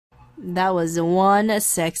That was one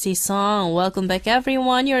sexy song. Welcome back,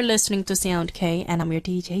 everyone. You're listening to Sound K, and I'm your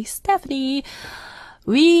DJ, Stephanie.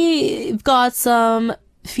 We've got some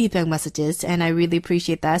feedback messages, and I really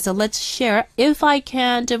appreciate that. So let's share. If I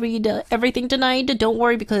can't read everything tonight, don't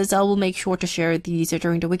worry, because I will make sure to share these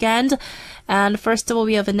during the weekend. And first of all,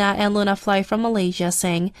 we have Nat and Luna Fly from Malaysia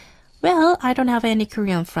saying, well, I don't have any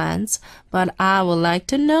Korean friends, but I would like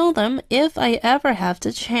to know them if I ever have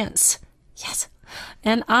the chance. Yes.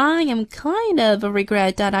 And I am kind of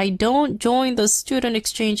regret that I don't join the student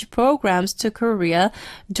exchange programs to Korea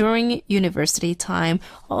during university time.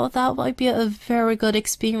 Oh, that might be a very good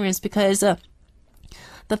experience, because the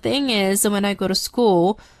thing is, when I go to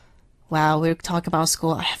school, wow, we're talking about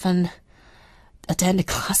school, I haven't attended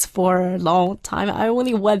class for a long time. I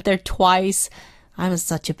only went there twice. I'm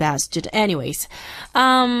such a bad student. Anyways,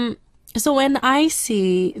 so when I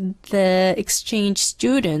see the exchange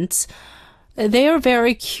students, they are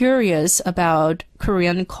very curious about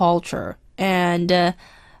Korean culture. And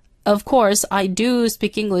of course, I do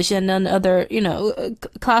speak English, and then other,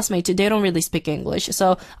 classmates, they don't really speak English.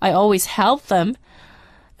 So I always help them.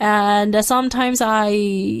 And sometimes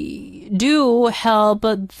I do help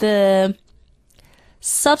the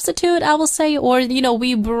substitute, I will say, or,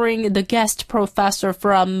 we bring the guest professor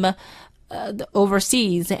from the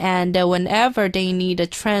overseas, and whenever they need a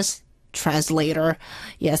translator,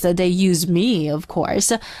 yes, they use me, of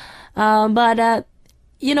course. But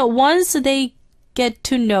once they get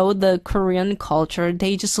to know the Korean culture,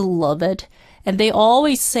 they just love it. And they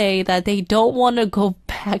always say that they don't want to go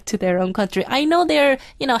back to their own country. I know they're,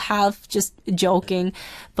 half just joking,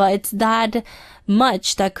 but it's that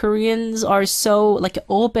much that Koreans are so,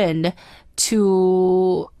 open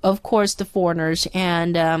to, of course, the foreigners.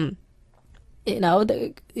 And,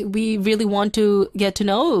 we really want to get to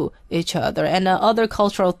know each other. And other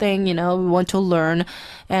cultural thing, we want to learn.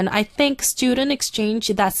 And I think student exchange,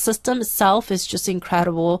 that system itself is just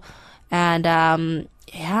incredible. And,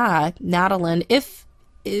 yeah, Natalie, if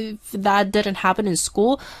that didn't happen in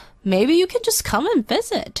school, maybe you can just come and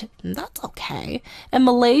visit. That's okay. And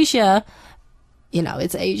Malaysia,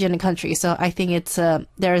 it's an Asian country, so I think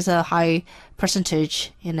there's a high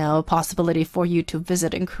percentage, possibility for you to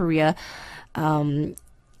visit in Korea,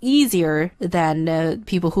 easier than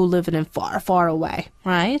people who live in far, far away,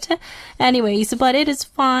 right? Anyways, but it is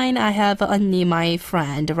fine. I have Annie, my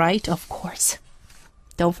friend, right? Of course.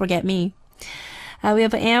 Don't forget me. We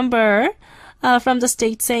have Amber from the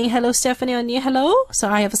States saying, hello, Stephanie, Annie, hello. So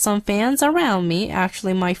I have some fans around me.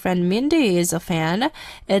 Actually, my friend Mindy is a fan.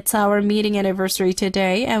 It's our meeting anniversary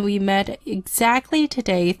today, and we met exactly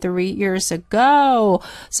today 3 years ago.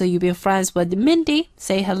 So you've been friends with Mindy.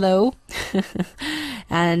 Say hello.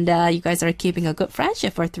 And you guys are keeping a good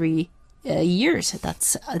friendship for 3 years.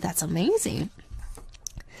 That's amazing.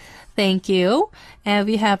 Thank you. And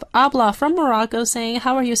we have Abla from Morocco saying,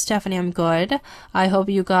 how are you, Stephanie? I'm good. I hope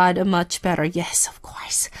you got much better. Yes, of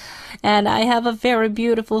course. And I have a very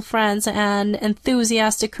beautiful friend and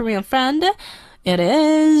enthusiastic Korean friend. It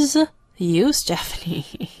is you,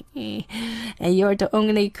 Stephanie. And you're the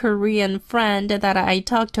only Korean friend that I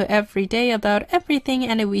talk to every day about everything,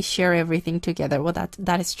 and we share everything together. Well,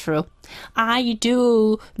 that is true. I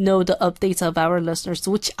do know the updates of our listeners,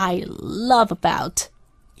 which I love about.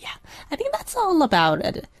 Yeah, I think that's all about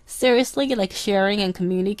it. Seriously, sharing and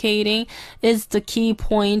communicating is the key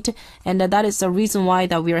point, and that is the reason why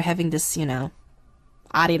that we are having this,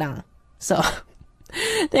 Arirang. So,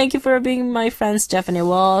 thank you for being my friend, Stephanie.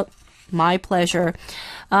 Well, my pleasure.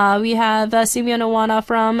 We have Simeon Owana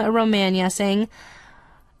from Romania saying,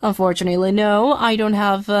 unfortunately, no, I don't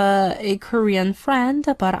have a Korean friend,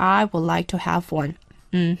 but I would like to have one.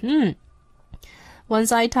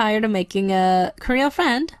 Once I tired of making a Korean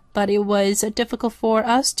friend, but it was difficult for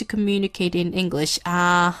us to communicate in English.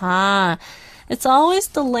 It's always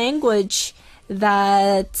the language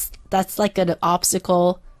that's like an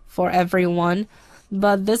obstacle for everyone.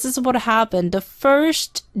 But this is what happened. The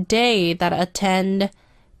first day that I attend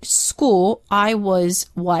school, I was,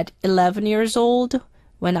 11 years old?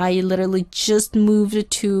 When I literally just moved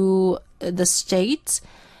to the States.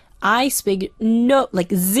 I speak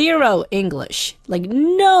zero English,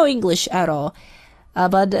 no English at all.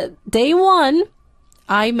 But day one,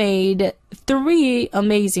 I made 3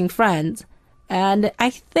 amazing friends. And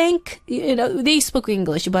I think, they spoke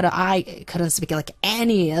English, but I couldn't speak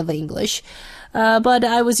any of English. But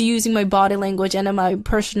I was using my body language and my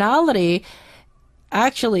personality.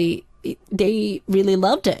 Actually, they really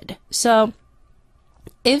loved it. So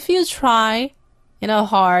if you try,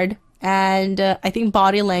 hard, and I think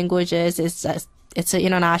body language it's an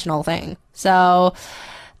international thing. So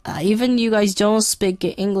even you guys don't speak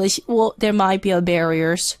English, well, there might be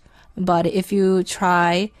barriers. But if you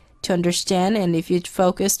try to understand and if you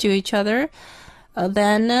focus to each other,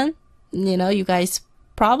 then, you guys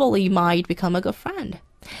probably might become a good friend.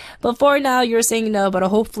 But for now, you're saying no, but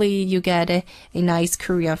hopefully you get a nice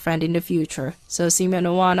Korean friend in the future. So, Simeon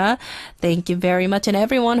Owana, thank you very much. And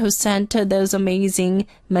everyone who sent those amazing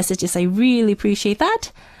messages, I really appreciate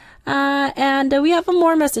that. And we have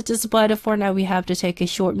more messages, but for now, we have to take a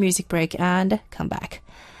short music break and come back.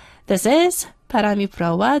 This is 바람이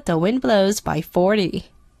불어와 The Wind Blows by 40.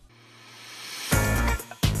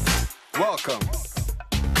 Welcome.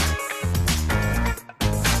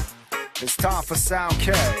 It's time for Sound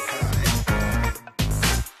K.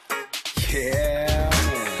 Yeah,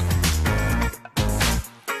 man.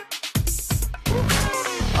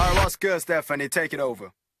 All right, what's good, Stephanie? Take it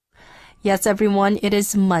over. Yes, everyone, it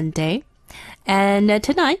is Monday. And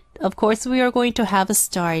tonight, of course, we are going to have a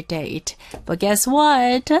star date. But guess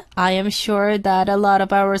what? I am sure that a lot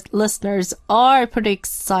of our listeners are pretty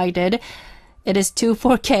excited. It is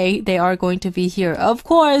 24K. They are going to be here. Of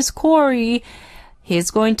course, Corey,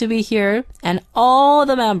 he's going to be here. And all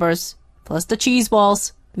the members, plus the cheese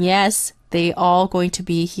balls, yes, they all going to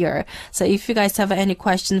be here. So if you guys have any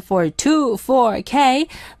question for 24K,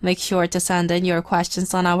 make sure to send in your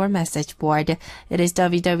questions on our message board. It is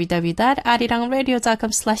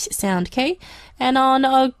www.arirangradio.com/soundk. And on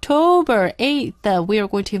October 8th, we are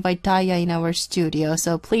going to invite Daya in our studio.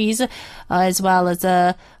 So please, as well as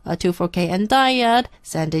 24K and Daya,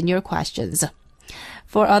 send in your questions.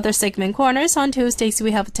 For other segment corners, on Tuesdays,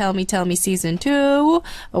 we have Tell Me Season 2,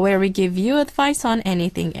 where we give you advice on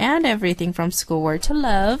anything and everything from schoolwork to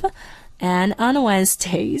love. And on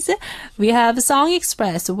Wednesdays, we have Song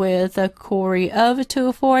Express with Corey of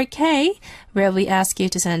 24K, where we ask you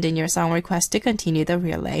to send in your song request to continue the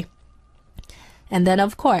relay. And then,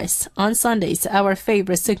 of course, on Sundays, our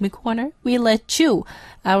favorite segment corner, we let you,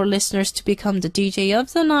 our listeners, to become the DJ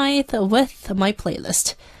of the night with my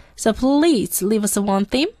playlist. So please leave us one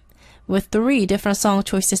theme with 3 different song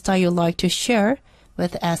choices that you'd like to share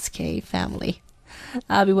with SK family.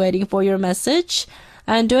 I'll be waiting for your message.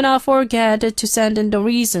 And do not forget to send in the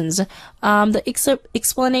reasons, the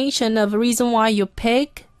explanation of the reason why you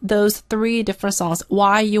pick those 3 different songs,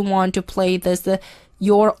 why you want to play this,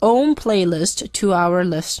 your own playlist to our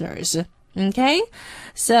listeners. Okay?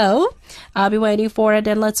 So, I'll be waiting for it,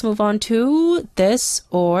 and let's move on to this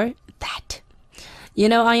or that.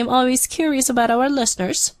 I am always curious about our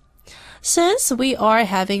listeners. Since we are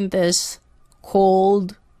having this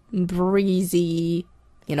cold, breezy,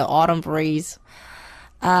 autumn breeze,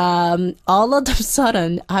 all of a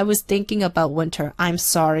sudden, I was thinking about winter. I'm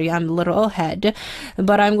sorry, I'm a little ahead,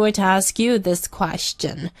 but I'm going to ask you this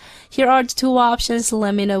question. Here are the 2 options.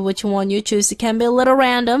 Let me know which one you choose. It can be a little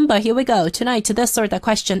random, but here we go. Tonight, this or that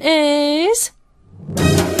question is...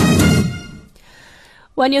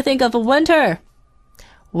 When you think of winter,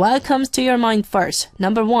 what comes to your mind first?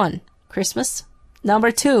 Number 1, Christmas.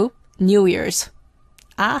 Number 2, New Year's.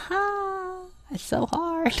 Aha! It's so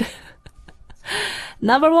hard.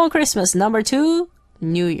 Number 1, Christmas. Number 2,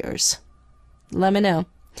 New Year's. Let me know.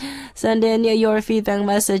 Send in your feedback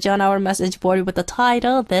message on our message board with the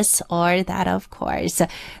title, this or that, of course.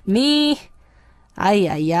 Me,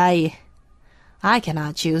 I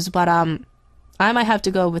cannot choose, but I might have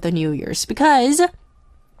to go with the New Year's because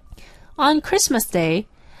on Christmas Day,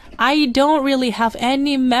 I don't really have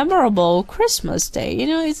any memorable Christmas Day.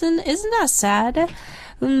 Isn't that sad?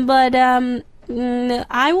 But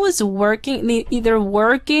I was either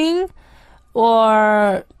working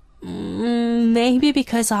or maybe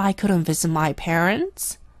because I couldn't visit my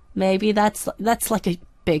parents. Maybe that's like a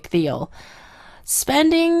big deal.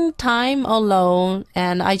 Spending time alone,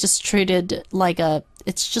 and I just treated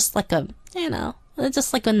it's just like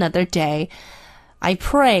another day. I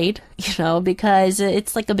prayed, because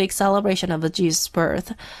it's like a big celebration of Jesus'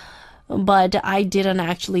 birth. But I didn't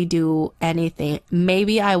actually do anything.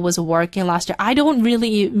 Maybe I was working last year. I don't really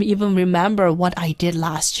even remember what I did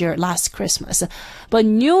last Christmas. But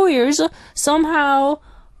New Year's, somehow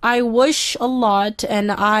I wish a lot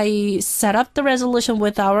and I set up the resolution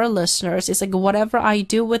with our listeners. It's like whatever I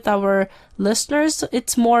do with our listeners,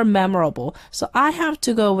 it's more memorable. So I have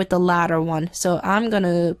to go with the latter one. So I'm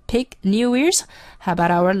gonna pick New Year's. How about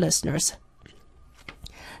our listeners?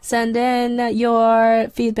 Send in your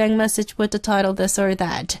feedback message with the title this or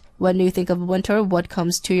that. When you think of winter, what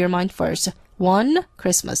comes to your mind first? 1,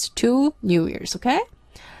 Christmas. 2, New Year's, okay?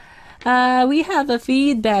 We have a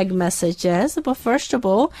feedback messages, but first of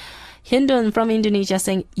all, Hindun from Indonesia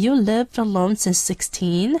saying, you lived alone since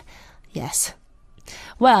 16? Yes.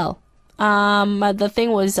 Well, The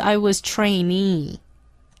thing was, I was trainee.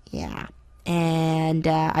 Yeah. And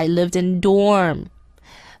I lived in dorm.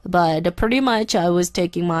 But pretty much I was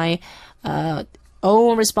taking my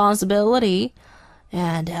own responsibility.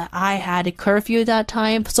 And I had a curfew that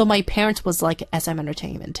time. So my parents was like SM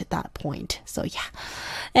Entertainment at that point. So yeah.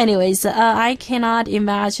 Anyways, I cannot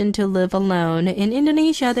imagine to live alone. In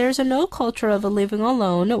Indonesia, there's no culture of living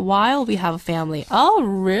alone while we have a family. Oh,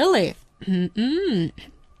 really?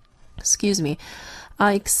 Excuse me.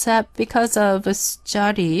 Except because of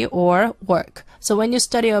study or work. So when you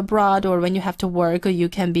study abroad or when you have to work, you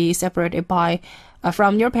can be separated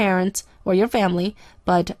from your parents or your family,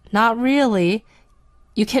 but not really.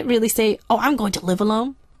 You can't really say, oh, I'm going to live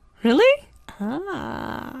alone. Really?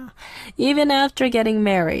 Even after getting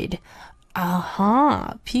married.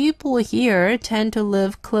 People here tend to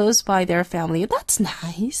live close by their family. That's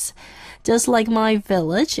nice. Just like my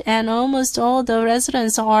village, and almost all the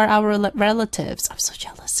residents are our relatives. I'm so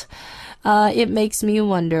jealous. It makes me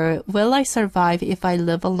wonder, will I survive if I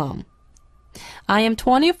live alone? I am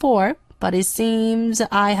 24, but it seems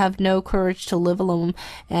I have no courage to live alone,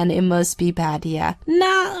 and it must be bad, yeah.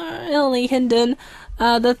 Not really, Hinden.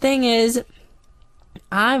 The thing is,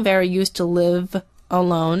 I'm very used to live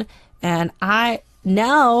alone, and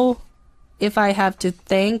now, if I have to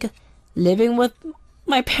think, living with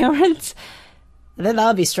my parents, then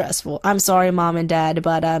that'll be stressful. I'm sorry, mom and dad,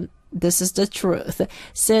 but this is the truth.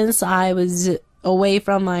 Since I was away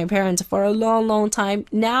from my parents for a long time,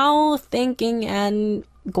 now thinking and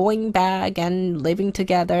going back and living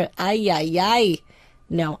together,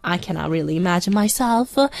 no, I cannot really imagine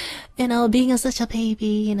myself, being such a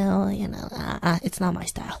baby, it's not my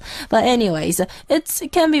style. But anyways, it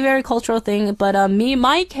can be very cultural thing, but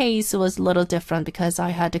my case was a little different because I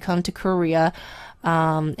had to come to Korea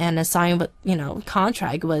and sign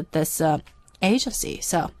contract with this agency.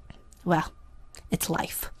 So, well, it's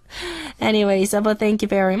life. Anyways, but thank you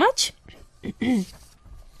very much.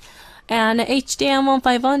 And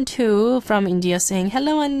HDM1512 from India saying,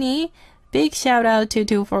 hello, Annie. Big shout out to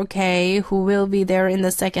 24K, who will be there in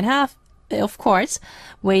the second half, of course,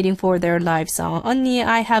 waiting for their live song. Annie,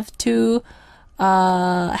 I have to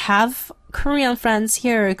have Korean friends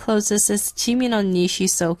here. Closest is Jimin Annie.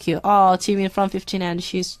 She's so cute. Oh, Jimin from 15, and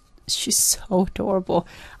she's so adorable.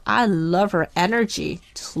 I love her energy.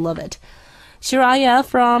 Just love it. Shiraya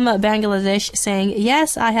from Bangladesh saying,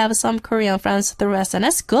 yes, I have some Korean friends through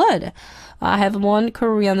SNS. Good. I have one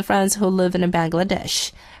Korean friend who live in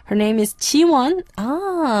Bangladesh. Her name is Jiwon.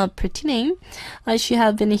 Pretty name. She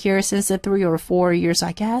have been here since 3 or 4 years,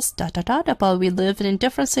 I guess. But we live in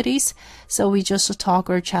different cities, so we just talk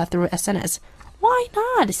or chat through SNS. Why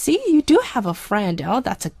not? See, you do have a friend. Oh,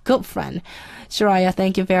 that's a good friend. Shiraya,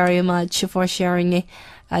 thank you very much for sharing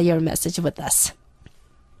your message with us.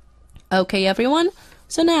 Okay, everyone.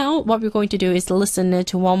 So now what we're going to do is listen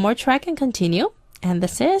to one more track and continue. And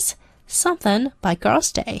this is Something by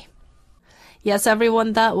Girls' Day. Yes,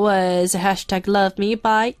 everyone, that was #LoveMe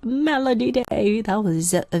by Melody Day. That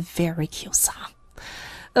was a very cute song.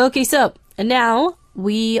 Okay, so now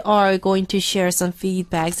we are going to share some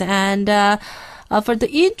feedbacks. And for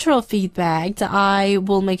the intro feedback, I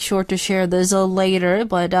will make sure to share this later.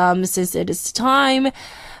 But since it is time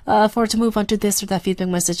to move on to this or that feedback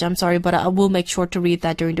message, I'm sorry, but I will make sure to read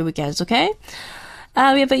that during the weekends, okay?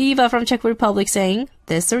 We have Eva from Czech Republic saying,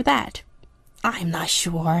 this or that. I'm not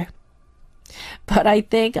sure. But I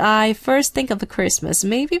think I first think of the Christmas,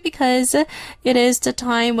 maybe because it is the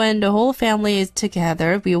time when the whole family is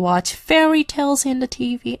together. We watch fairy tales in the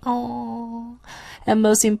TV. Aww. And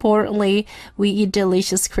most importantly, we eat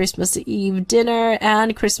delicious Christmas Eve dinner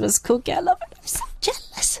and Christmas cookie. I love it. I'm so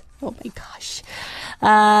jealous. Oh my gosh.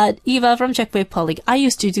 Eva from Czech Republic. I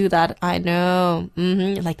used to do that. I know.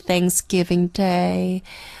 Like Thanksgiving Day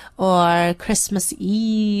or Christmas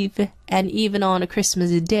Eve, and even on a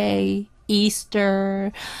Christmas Day,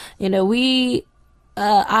 Easter.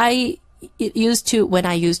 I used to, when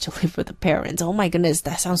I used to live with the parents. Oh my goodness,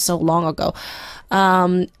 that sounds so long ago.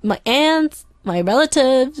 My aunts, my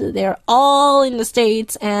relatives, they're all in the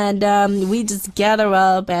States, and we just gather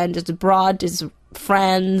up and just brought his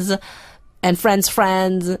friends and friends'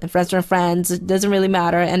 friends and friends' friends. It doesn't really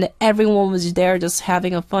matter. And everyone was there just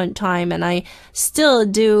having a fun time. And I still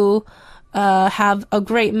do have a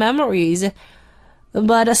great memories.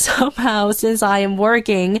 But somehow, since I am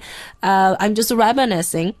working, I'm just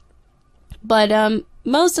reminiscing. But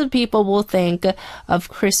most of the people will think of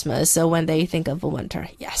Christmas when they think of winter.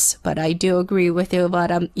 Yes, but I do agree with you.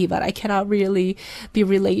 But Eva, I cannot really be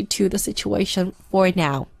related to the situation for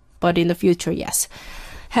now. But in the future, yes.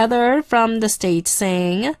 Heather from the States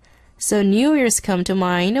saying, So New Year's come to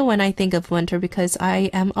mind when I think of winter because I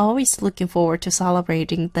am always looking forward to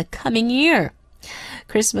celebrating the coming year.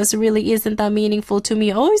 Christmas really isn't that meaningful to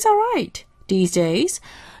me. Oh, it's all right these days.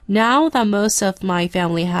 Now that most of my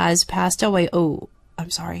family has passed away, I'm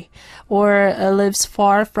sorry, or lives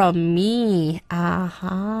far from me.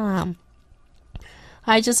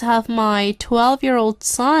 I just have my 12-year-old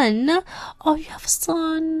son. Oh, you have a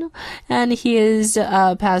son. And he is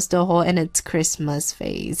past the whole and it's Christmas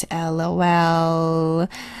phase. LOL.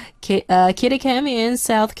 Kitty Kim in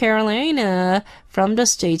South Carolina from the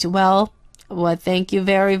States. Well, thank you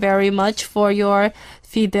very, very much for your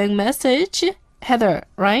feedback message. Heather,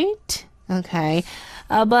 right? Okay.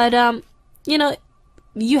 But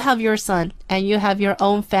you have your son and you have your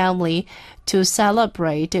own family to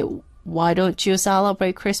celebrate. Why don't you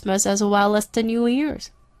celebrate Christmas as well as the New Year's?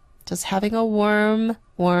 Just having a warm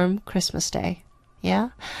Christmas day. Yeah?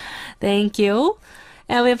 Thank you.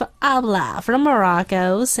 And we have Abla from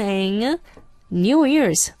Morocco saying, New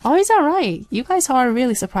Year's. Oh, it's all right. You guys are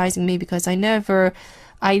really surprising me because I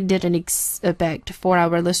didn't expect for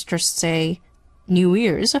our listeners to say New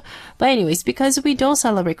Year's. But anyways, because we don't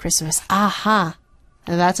celebrate Christmas.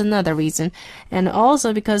 And that's another reason. And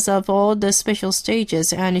also because of all the special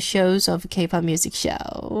stages and shows of K-pop music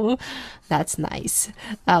show. That's nice.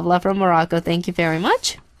 Love from Morocco. Thank you very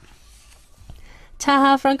much.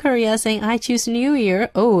 Taha from Korea saying, I choose New Year.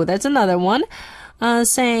 Oh, that's another one.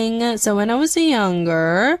 Saying, so when I was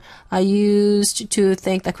younger, I used to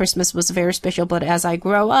think that Christmas was very special, but as I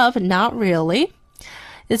grow up, not really.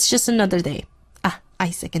 It's just another day. I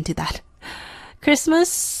second to that.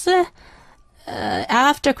 Christmas...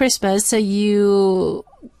 after Christmas, you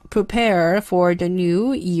prepare for the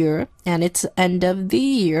new year, and it's end of the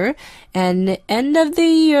year. And end of the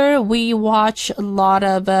year, we watch a lot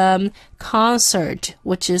of concert,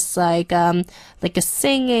 which is like a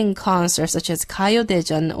singing concert, such as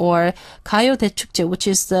가요대전 or 가요대축제, which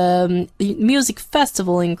is the music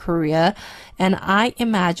festival in Korea. And I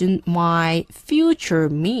imagine my future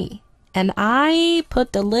me, and I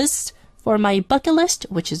put the list for my bucket list,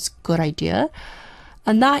 which is a good idea.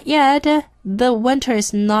 Not yet. The winter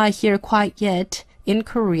is not here quite yet in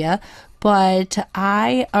Korea, but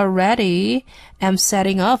I already am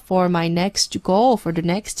setting up for my next goal for the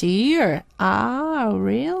next year.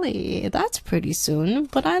 Really? That's pretty soon,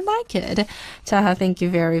 but I like it. Taha, thank you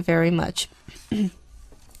very, very much.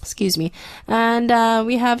 Excuse me. And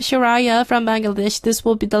we have Shiraya from Bangladesh. This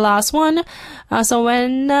will be the last one. So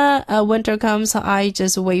when winter comes, I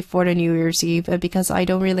just wait for the New Year's Eve because I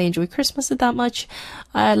don't really enjoy Christmas that much.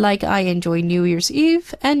 I enjoy New Year's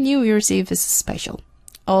Eve, and New Year's Eve is special.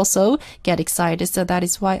 Also, get excited. So that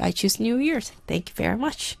is why I choose New Year's. Thank you very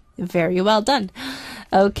much. Very well done.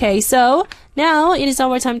 Okay, so now it is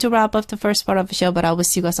our time to wrap up the first part of the show, but I will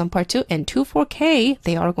see you guys on part 2 and 2-4K.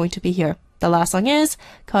 They are going to be here. The last song is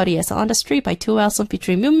거리에서 on the Street by 2Lson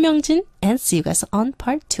featuring Moon Myung-jin, and see you guys on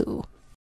part 2.